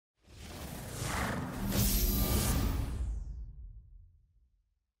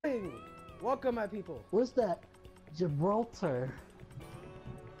watching. Welcome, my people. Where's that Gibraltar?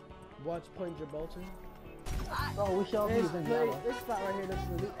 Watch Point Gibraltar. Oh, we shall be Zenyatta. This spot right here looks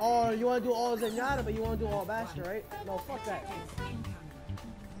really. Oh, you want to do all Zenyatta, but you want to do all Bastion, right? No, fuck that.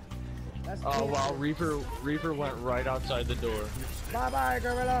 That's oh wow, Reaper went right outside the door. Bye bye,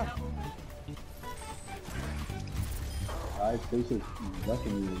 Gorilla. I think it's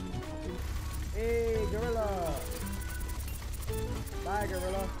nothing. Hey, Gorilla. Bye,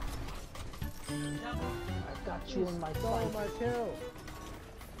 Gorilla. I got you in my Stole sight. my kill.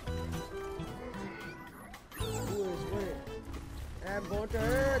 Who is winning? I'm going to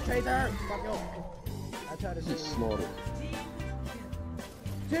her, Tracer. Fuck you. I tried to Just see. slaughtered.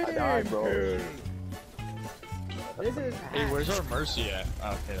 I died, bro. This is. Hey, where's our Mercy at?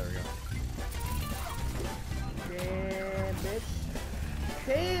 Oh, okay, there we go. Damn, bitch.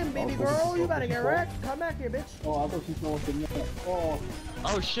 Damn, baby girl, you better get wrecked. Come back here, bitch. Oh, I thought she was going to Oh.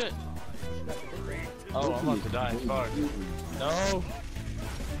 Oh shit. Oh, I'm about to die. Fuck. No.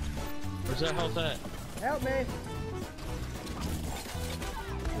 Where's that health at? Help me.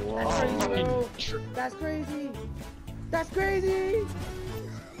 Wow. That's crazy, bro. That's crazy. That's crazy.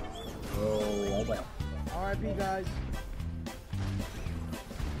 Oh, I got. R.I.P. guys.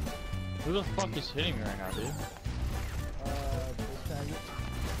 Who the fuck is hitting me right now, dude? This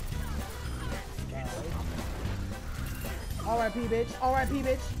R.I.P. bitch. R.I.P.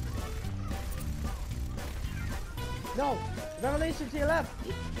 bitch. No. Revelation to your left.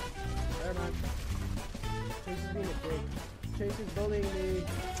 Never mind. Chase is being a dick. Chase is bullying me.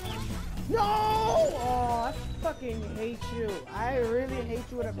 No! Oh, I fucking hate you. I really hate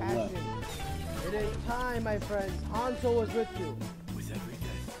you with a passion. It is time, my friends. Hanzo is with you. With every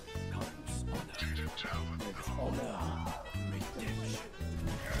death comes honor.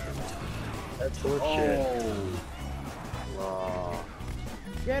 That's bullshit. Oh.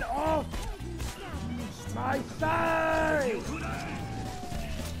 Get off my side!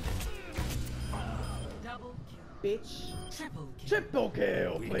 Bitch. Triple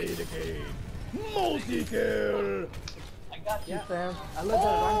kill. Play the game. Multi-kill. I got you, fam. I lived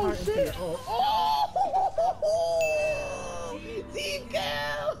Oh, shit. Oh, Team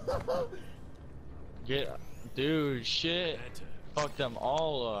kill. Get, dude, shit. Fuck them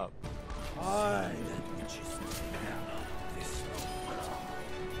all up. Alright.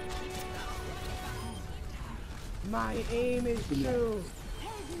 My aim is true.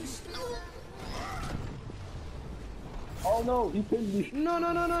 Oh no, you pinned me. No,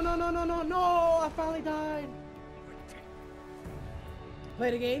 no, no, no, no, no, no, no, no! I finally died.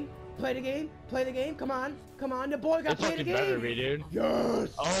 Play the game. Play the game. Play the game. Come on. Come on. The boy got It play the fucking game. better be, dude. Yes.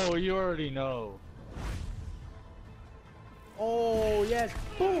 Oh, you already know. Oh yes.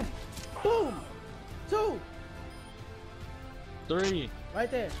 Boom. Boom. 2. 3.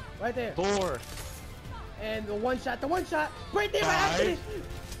 Right there. Right there. 4. And the one shot. The one shot. Right there. 5. Right after this.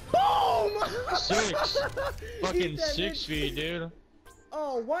 Boom. 6. Fucking He's dead, 6 bitch. feet, dude.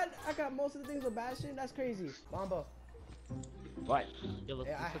 Oh, what? I got most of the things with Bastion? That's crazy. Mamba. What?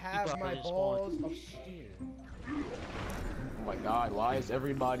 I have my balls of steel. Oh my god, why is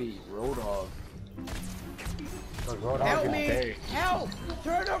everybody Roadhog? Help me! Help!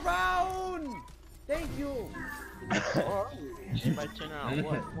 Turn around! Thank you! Anybody turn around?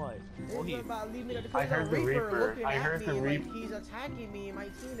 What? Oh, he's about leaving me the I heard the Reaper. looking I at heard me the like Reaper. he's attacking me and my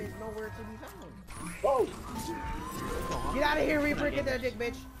team is nowhere to be found. Oh. Get out of here, Reaper! Get that dick,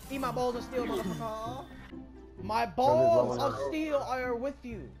 bitch! Eat my balls of steel, motherfucker! My balls of steel are with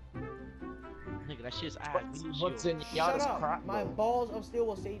you. Nigga, that shit's ass. But Shut Zenyatta's up! crap. My Bro. balls of steel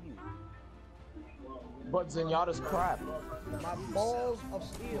will save you. But Zenyatta's crap. My balls of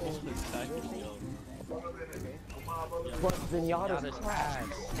steel will save you. But Zenyatta's crap.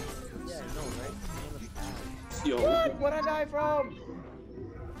 Yeah, no, right? Yo. What? Where'd I die from?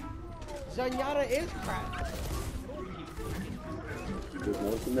 Zenyatta is crap. There's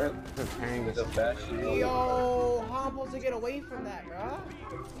more than that. Preparing The Bastion. Yo, how am I supposed to get away from that, bro?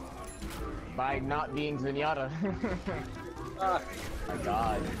 by not being Zenyatta. Ah. My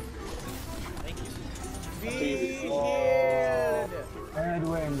god. Be healed.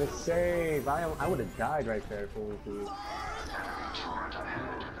 Edwin, the save. I would have died right there if it was you.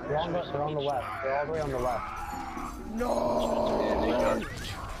 They're on the left. They're all the way on the left. No!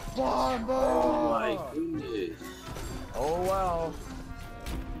 Bombo! Oh my goodness. Oh well.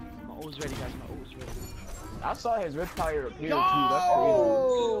 My O's ready, guys. My O's ready. I saw his rip tire appear too.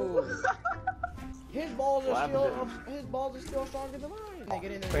 Yo! That's crazy. His balls are What still his balls are still stronger than mine. Hey,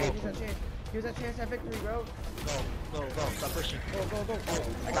 get in there. Here's that chance. Here's that chance at victory, bro. Go. Stop pushing. Go.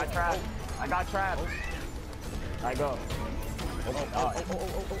 I got trapped. I got trapped. I go. Oh my god.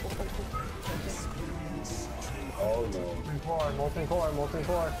 Oh no. Molten core, molten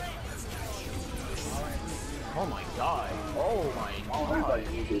core. Oh my god. Oh my god.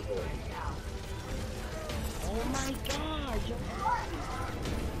 Oh my god, yo.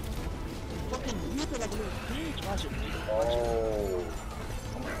 Fucking Reaper like a little bitch. Watch it. Oh.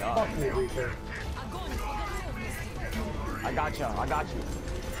 Oh my god. Fuck me, Reaper. I got you. I got you.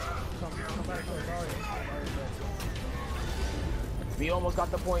 We almost got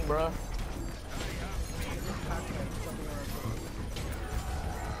the point, bruh.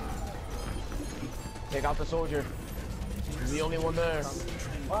 Take out the soldier. He's the only one there.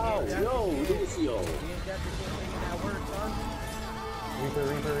 Wow, yo, Lucio. Reaper,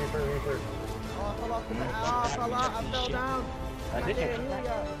 Reaper, Reaper, Reaper. Oh, I fell off the map. Oh, I fell out. I fell down. I didn't.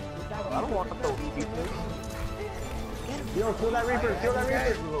 I don't want to throw people. Yo, kill that Reaper, kill that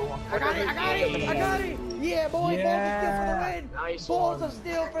Reaper. I got it, I got it, I got it. Yeah, boy, Yeah. balls of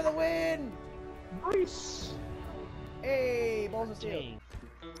steel for the win. Nice one. Balls of steel for the win. Nice. Hey, balls of steel. Dang.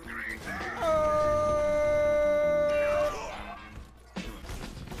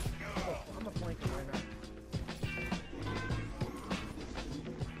 I'm a flanker right now.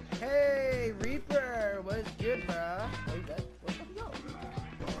 Hey, Reaper, what's good, bruh? Oh, you dead? Where the fuck you go?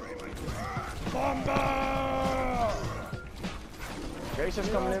 Bomba! Jason's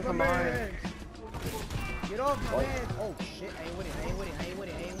coming in from behind. Get off my man! Oh shit, I ain't with it, I ain't with it, I ain't with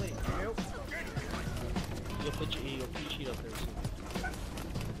it, I ain't with it. Nope. You'll put your sheet up there soon.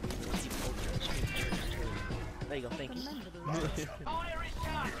 There you go, thank you.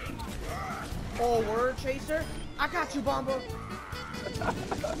 Oh, word, Chaser? I got you, Bomba!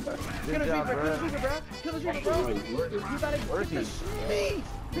 Kill this Reaper, kill this Reaper, bro! Kill this Reaper, bro! You gotta Where's get the he? speed,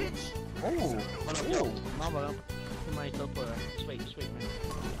 bitch! Oh. Mama, you might teleport. Just wait, man.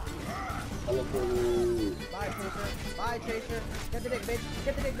 Teleport. Bye, Chaser. Bye, Chaser. Get the dick, bitch.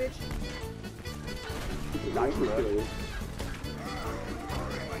 Get the dick, bitch. Nice, bro.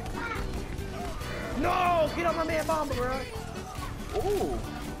 No! Get on my man, Bomba, bro! Ooh.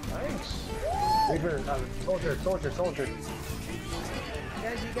 Nice. Reaper, soldier, soldier, soldier.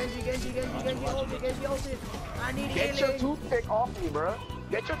 Genji, hold it. I need Get your healing. toothpick off me, bro.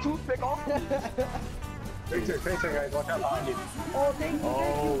 Get your toothpick off me. Tracer, Tracer, guys, watch out behind you. Oh, thank you,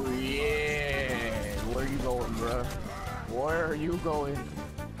 Oh, yeah. Where you going, bro? Where are you going?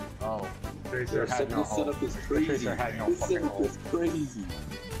 Oh. Tracer had no This hope. setup is crazy. Tracer had no This fucking setup hope. is crazy.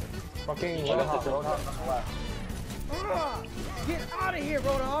 Fucking Roadhog, Roadhog. Get out of here,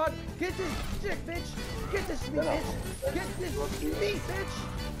 Roadhog! Get this chick, bitch! Get this meat, bitch! Get this meat, bitch!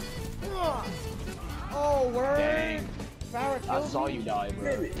 Oh, word! Dang. Farrah I kills saw me. you die,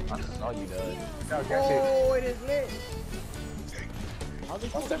 bro. I saw you die. No, get Oh, it is lit!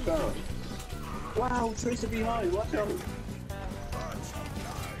 Watch that down. Wow, Tracer behind, watch out.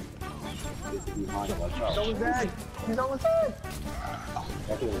 Tracer behind, watch He's out. almost dead. He's almost dead.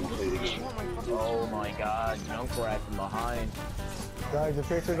 That's what I'm saying. Oh my god, Junkrat from behind. Guys, the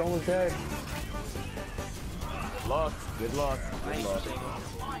Tracer's almost dead. Good luck. Good luck. Good luck.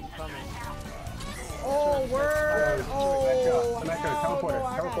 Oh, word! Oh, Come back here, hell teleport her, no, I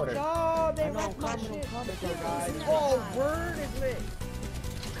got teleport her. y'all, they wrecked my shit. Oh, word is lit.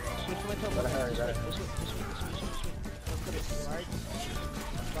 Gotta hurry, gotta hurry. Right?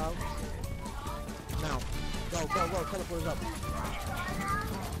 Go. Now. Go, teleport is up.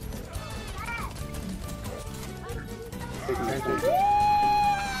 Take advantage.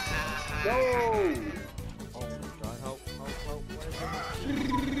 Go! Oh my god, help. What is it?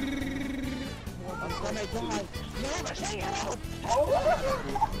 I'm gonna die.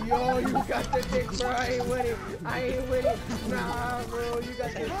 Yo, you got the dick, bro. I ain't with it. Nah, bro. You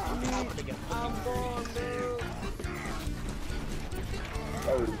got the meat. I'm gone, bro.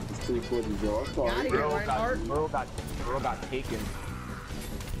 Oh, it's 340, yo. I'm Got sorry. it. Bro got taken.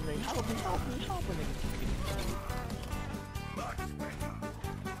 Help me,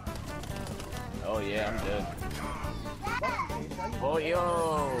 Oh yeah, I'm dead. Oh yo,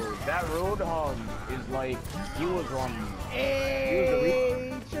 that Roadhog is like, he was on.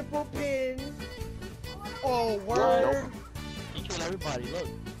 Hey, triple pin. Oh, word. You kill everybody, look.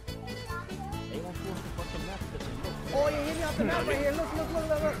 They won't force the fucking map because they look. Oh, yeah, hit me off the map right here.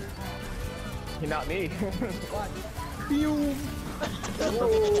 Look. He not me. Watch. Boom.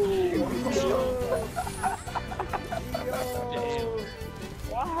 Yo.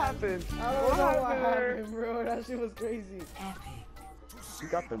 What happened? I don't know what happened, bro. That shit was crazy. You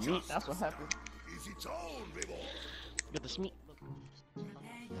got the meat, that's what happened. Get the smeat.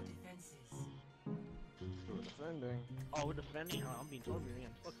 Defending. Oh, we're defending? Oh, I'm being tormented again.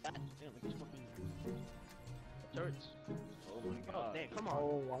 Fuck that. Damn, like it's fucking turrets. Oh my Man, come on.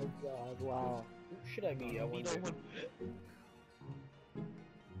 Oh my god, wow. Who should I be? I wonder.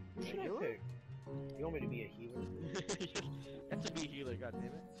 Who should I pick? You want me to be a healer? That's a be healer,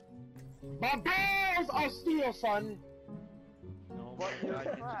 goddammit. My balls are steel, son! No, But my you're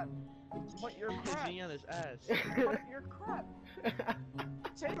god. crap. But you're He's crap. being on his ass. But you're crap.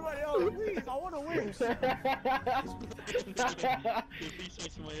 Say somebody else, please. I want to win. Please say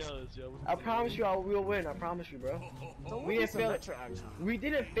somebody else, yo. I promise you, we'll win. I promise you, bro. We didn't fail. We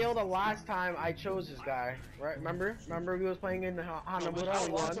didn't fail the last time I chose this guy, right? Remember? Remember we was playing in the Hanamura.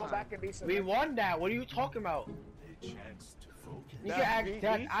 We won. We won that. What are you talking about? A chance to focus. You can ask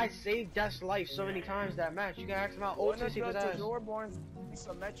Death. I saved Death's life so many times that match. You can ask him out. Oh, to save his ass. Doorborn,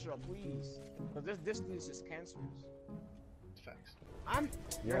 Symmetra, please. Cause this dude is just cancerous. Facts. I'm.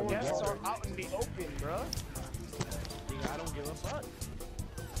 Yeah, Guests are out in the open, bro. I don't give a fuck.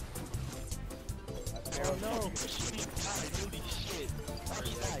 Oh no! Holy shit!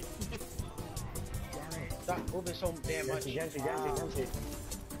 He died. Stop moving so damn much. Genji.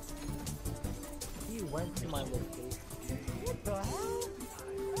 He went to my location. What the hell?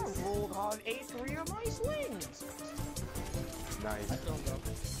 I rolled on A3 of my swings. Nice. I don't know.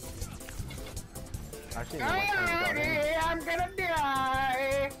 Actually, no, I'm gonna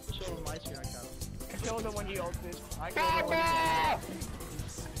die! Show him my screen, I got him. I killed him when he ulted. I killed him when he ulted.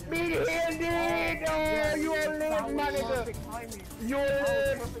 Be handed! Oh, you are live, my nigga! You are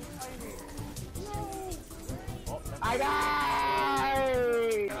live! I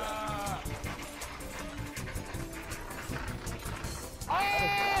died!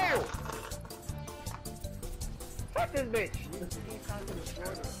 Oh! Fuck this bitch!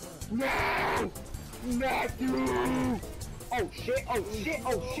 No! Matthew! Oh shit, oh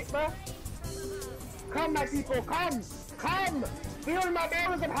shit, bro! Come, my people, come! Come! Feel my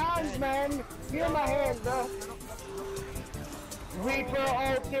balance of hands, man! Feel my hands, bro! Reaper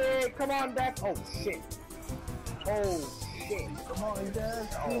ulted! Come on, Death! Oh shit! Oh shit! Come on, Dad.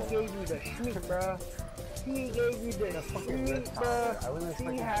 He gave you the schmeat, bro! He gave you the schmeat, bro!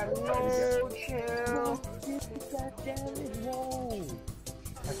 He had no chill! That damage, whoa!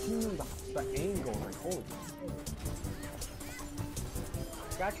 I seen the angle, like, holy.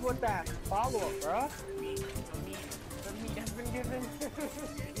 Got you with that follow-up, bro. The meat has been given.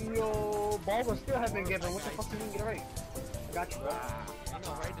 Yo, balls will still have been given. What the fuck you didn't get it right? I got you, bro. I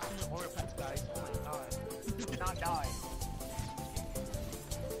know, right? This is the order packs, guys. Oh my god. Not die.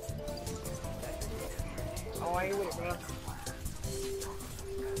 Oh, I ain't with it, bro.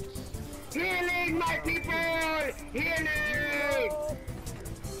 Healing, my people! Healing!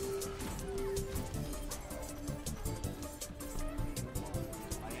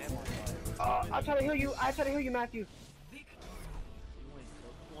 I'll try to heal you. I'll try to heal you, Matthew.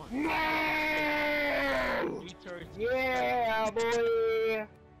 No! Yeah, boy!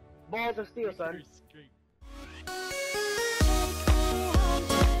 Balls of steel, son. Straight.